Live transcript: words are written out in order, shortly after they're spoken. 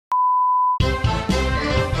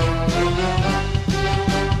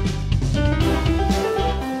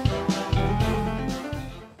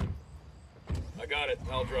it.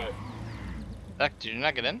 I'll drive. Zach, did you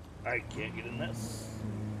not get in? I can't get in this.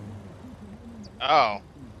 Oh.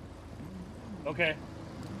 Okay.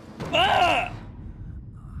 Ah!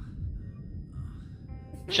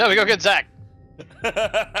 Shelby, go get Zach.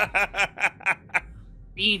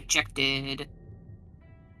 Rejected.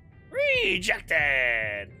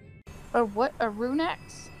 Rejected. What? A rune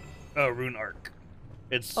axe? Oh, rune arc.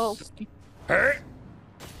 It's Oh. hurt.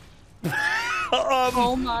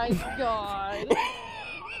 Oh my god.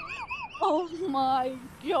 Oh my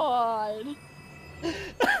god.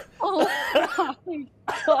 Oh my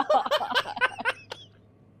god.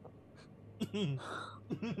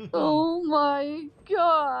 Oh my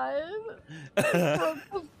god. What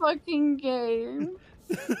the fucking game?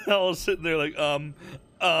 I was sitting there like,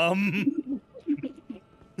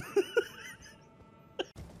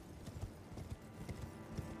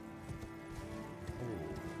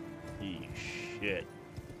 Holy shit.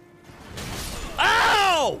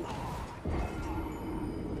 Ow!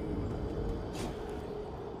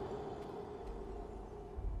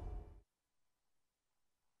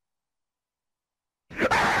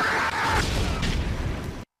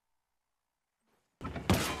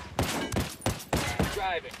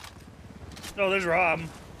 Driving. Oh, there's Rob.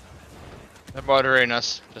 They're murdering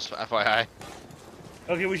us, just FYI.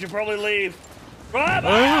 Okay, we should probably leave.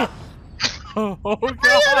 Rob! Oh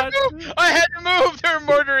god! I had to move! They're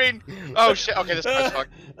murdering! Oh shit, okay, this car's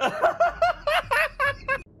fucked.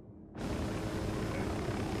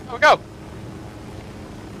 Oh, go!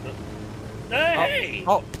 Hey!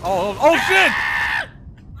 Oh shit!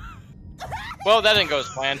 Well, that didn't go as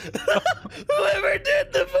planned. Whoever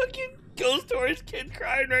did the fucking Ghost Stories kid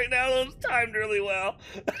crying right now, that was timed really well.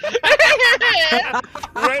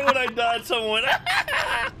 Right when I died, someone.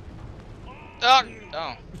 Oh,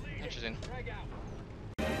 interesting.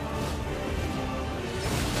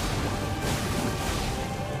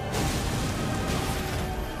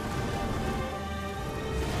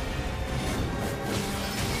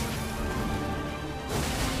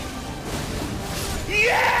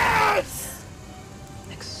 Yes!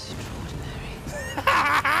 Extraordinary.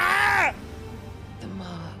 The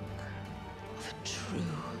mark of a true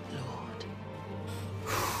lord.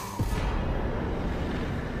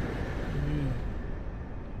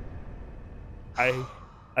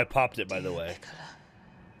 I popped it, by the way.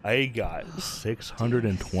 I got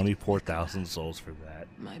 624,000 souls for that.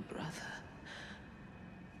 My brother.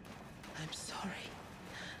 I'm sorry.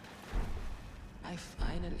 I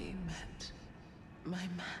finally met my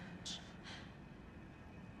match.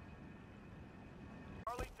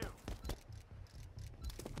 Charlie 2.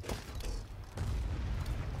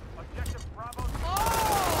 Objective Bravo.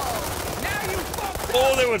 Oh! Now you fucked up!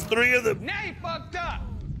 Oh, there was 3 of them. Now you fucked up!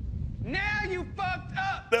 Now you fucked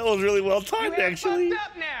up! That was really well timed, You actually. fucked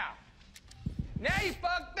up now! Now you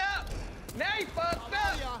fucked up! Now you fucked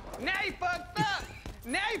up! Now you fucked up!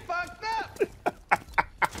 Now you fucked up!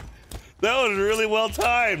 That was really well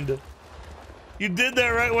timed. You did that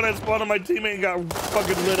right when I spawned on my teammate and got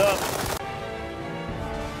fucking lit up.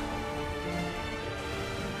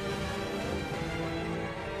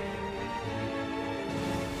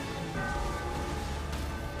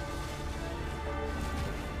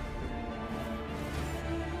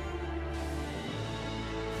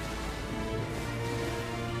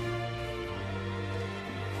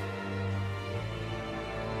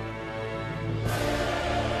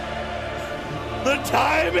 The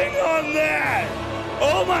timing on that!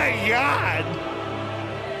 Oh my god!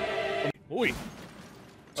 Oi.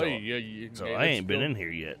 So, Hey, so I ain't been in here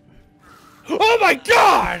yet. Oh my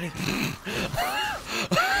god!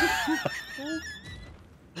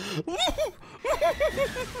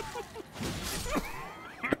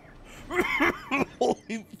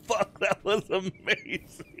 Holy fuck, that was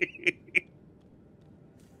amazing!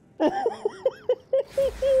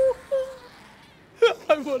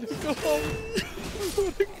 I want to go home. I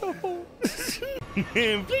want to go home.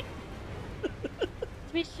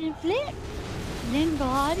 Switch and flip. Then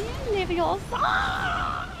Guardian,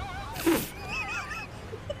 Leviosa.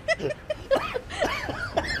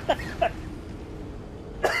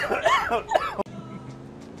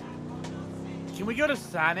 Can we go to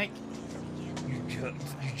Sonic? You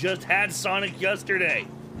just had Sonic yesterday.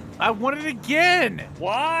 I want it again.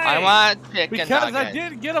 Why? I want chicken Because nuggets. I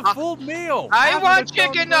didn't get a full meal. I After want the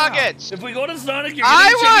tone chicken down. nuggets! If we go to Sonic, you're I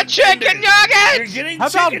getting want chicken tenders. nuggets! You're getting How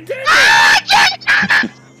about- chicken tenders!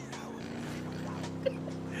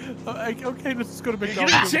 Okay, let's just go to You're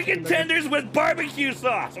McDonald's. getting chicken tenders with barbecue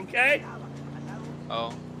sauce, okay?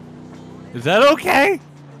 Oh, Is that okay?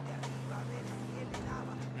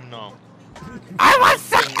 no. I want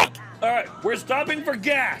Sonic! All right, we're stopping for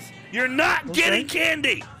gas. You're not getting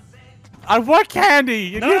candy. I want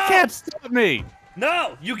candy, and No. you can't stop me.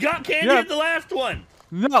 No, you got candy in the last one.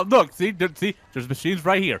 No, look, see, there's machines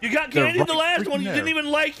right here. You got candy in the last one. You there. didn't even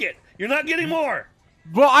like it. You're not getting more.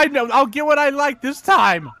 Well, I know. I'll get what I like this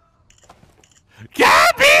time. Give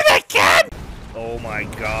me the candy. Oh my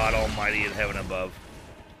God Almighty in heaven above.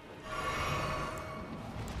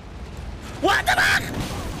 What the fuck?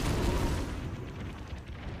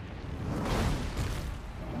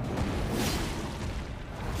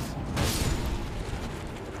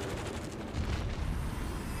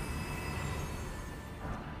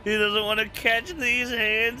 He doesn't want to catch these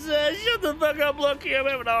hands. Shut the fuck up, Loki. I'm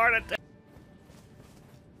having a heart attack.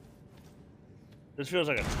 This feels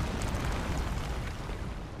like a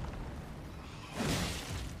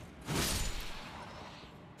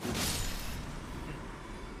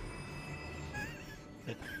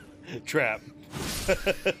trap.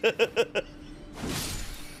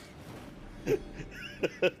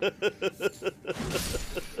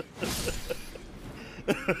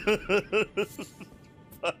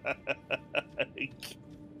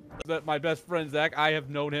 That my best friend Zach, I have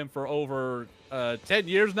known him for over 10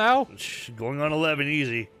 years now. Going on 11,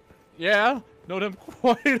 easy. Yeah, known him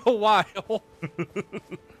quite a while.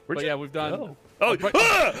 But yeah, we've done. Oh,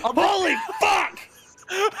 holy fuck!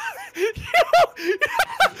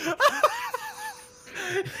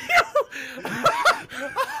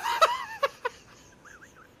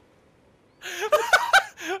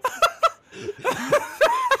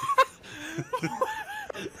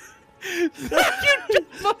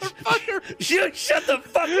 Motherfucker! Shut the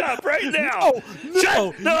fuck up right now!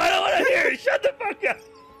 No, no, I don't want to hear it. Shut the fuck up!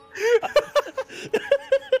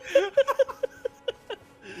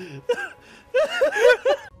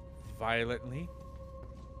 Violently.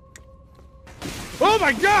 Oh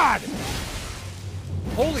my God!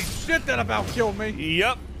 Holy shit! That about killed me.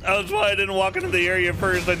 Yep, that's why I didn't walk into the area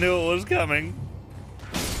first. I knew it was coming.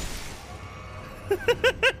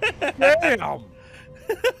 Damn!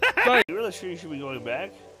 Are you really sure you should be going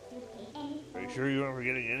back? Are you sure you aren't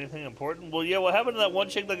forgetting anything important? Well, yeah, what happened to that one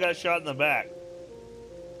chick that got shot in the back?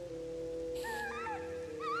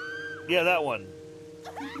 Yeah, that one.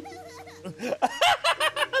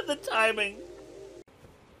 The timing.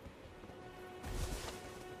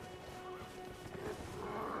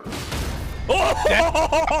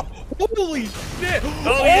 Oh! Holy shit!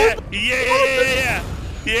 Oh, yeah!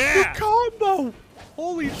 Yeah! The combo!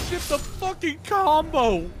 Holy shit, the fucking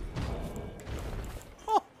combo!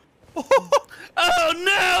 Oh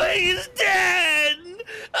no, he's dead!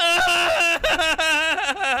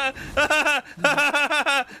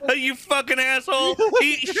 You fucking asshole!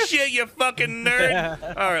 Eat shit, you fucking nerd!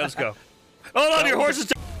 Alright, let's go. Hold on, your horse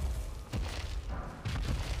is.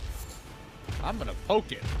 I'm gonna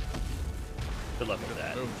poke it. Good luck with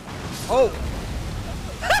that. Oh!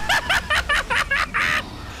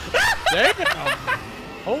 Damn!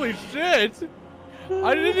 Holy shit!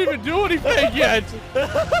 I didn't even do anything yet!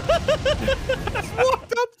 Just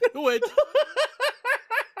walked up to it!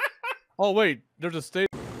 Oh wait, there's a state.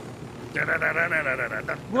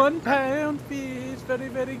 1 pound fish, very,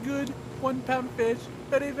 very good. 1 pound fish,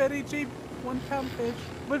 very, very cheap. 1 pound fish,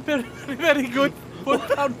 but very, very, very good. 1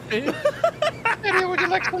 pound fish. Daddy, would you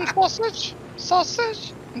like some sausage?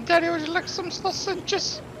 Sausage? Daddy, would you like some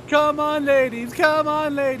sausages? Come on, ladies, come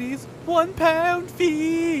on, ladies. 1 pound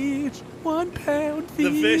fish. 1 pound fish.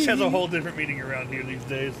 The fish has a whole different meaning around here these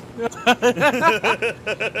days.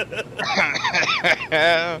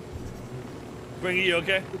 Bringy, you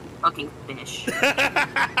okay? Fucking fish.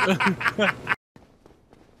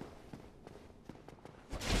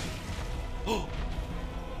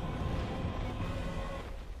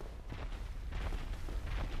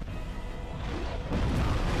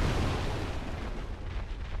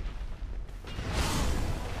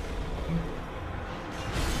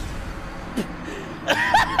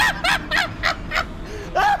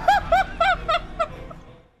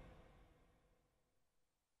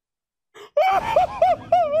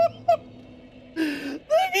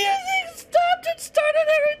 The music stopped and started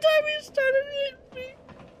every time he started hitting me.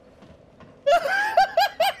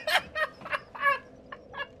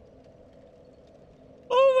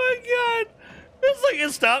 Oh my god. It's like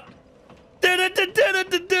it stopped.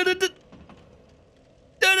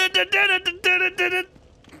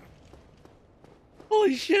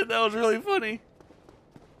 Holy shit, that was really funny.